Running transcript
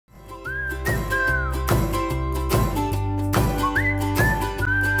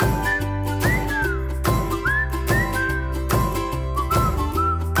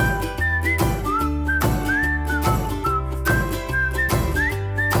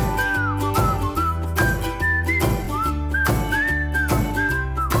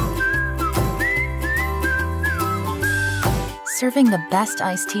Serving the best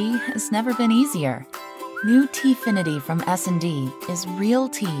iced tea has never been easier. New Teafinity from S&D is real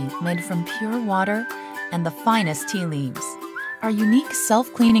tea made from pure water and the finest tea leaves. Our unique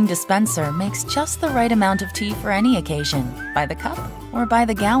self-cleaning dispenser makes just the right amount of tea for any occasion, by the cup or by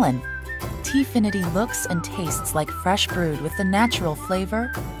the gallon. Teafinity looks and tastes like fresh brewed with the natural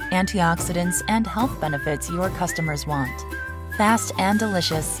flavor, antioxidants, and health benefits your customers want. Fast and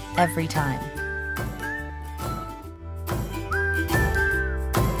delicious every time.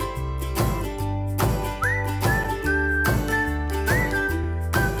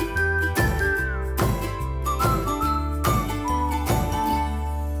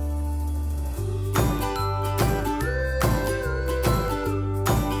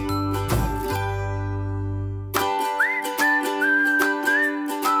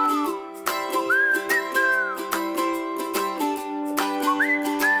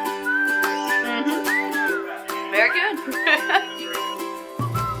 Very good.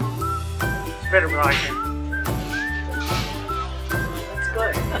 It's better than I can. It's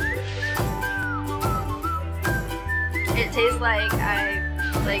good. It tastes like I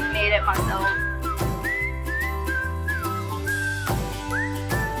made it myself.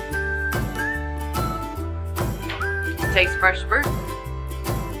 It tastes fresh fruit.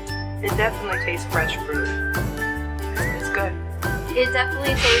 It definitely tastes fresh fruit. It's good. It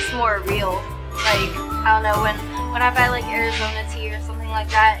definitely tastes more real. Like, I don't know, when I buy like Arizona tea or something like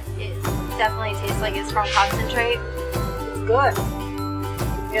that, it definitely tastes like it's from concentrate. It's good.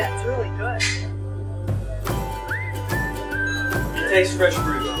 Yeah, it's really good. It tastes fresh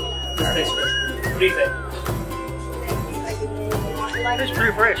fruit. It tastes fresh fruit. What do you think? It's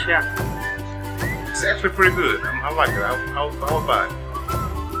pretty fresh, yeah. It's actually pretty good. I like it. I'll buy it.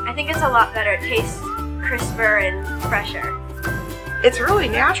 I think it's a lot better. It tastes crisper and fresher. It's really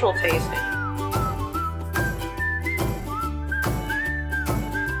natural tasting.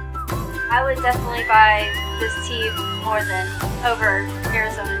 I would definitely buy this tea more than over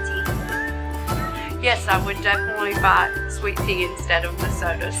Arizona tea. Yes, I would definitely buy sweet tea instead of the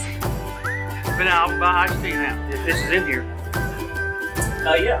sodas. But now I'll buy iced tea now, if this is in here.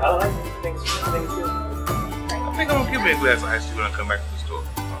 Yeah, I like it. Things good. I think I'm gonna give me a glass of iced tea when I come back to the store.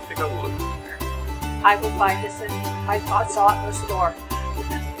 I think I would. I would buy this and I saw it in the store.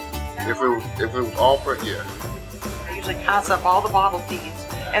 If it was offered, yeah. I usually pass up all the bottled teas,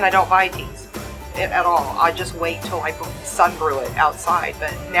 and I don't buy teas at all. I just wait till I sun brew it outside.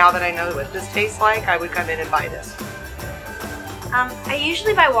 But now that I know what this tastes like, I would come in and buy this. I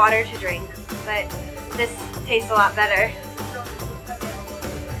usually buy water to drink, but this tastes a lot better.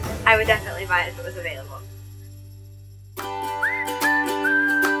 I would definitely buy it if it was available.